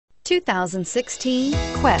2016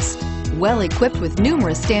 Quest. Well equipped with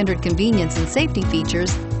numerous standard convenience and safety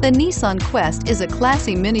features, the Nissan Quest is a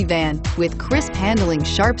classy minivan with crisp handling,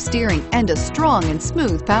 sharp steering, and a strong and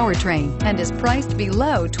smooth powertrain, and is priced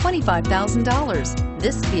below $25,000.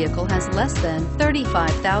 This vehicle has less than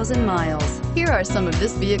 35,000 miles. Here are some of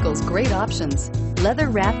this vehicle's great options: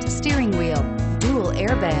 leather-wrapped steering wheel, dual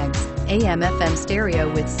airbags, AM/FM stereo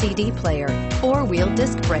with CD player, four-wheel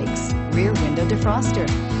disc brakes, rear window defroster,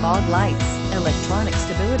 fog lights, electronic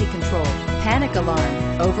stability control, panic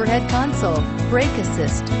alarm, overhead console, brake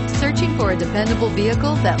assist. Searching for a dependable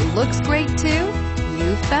vehicle that looks great too?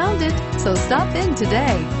 You've found it, so stop in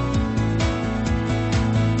today.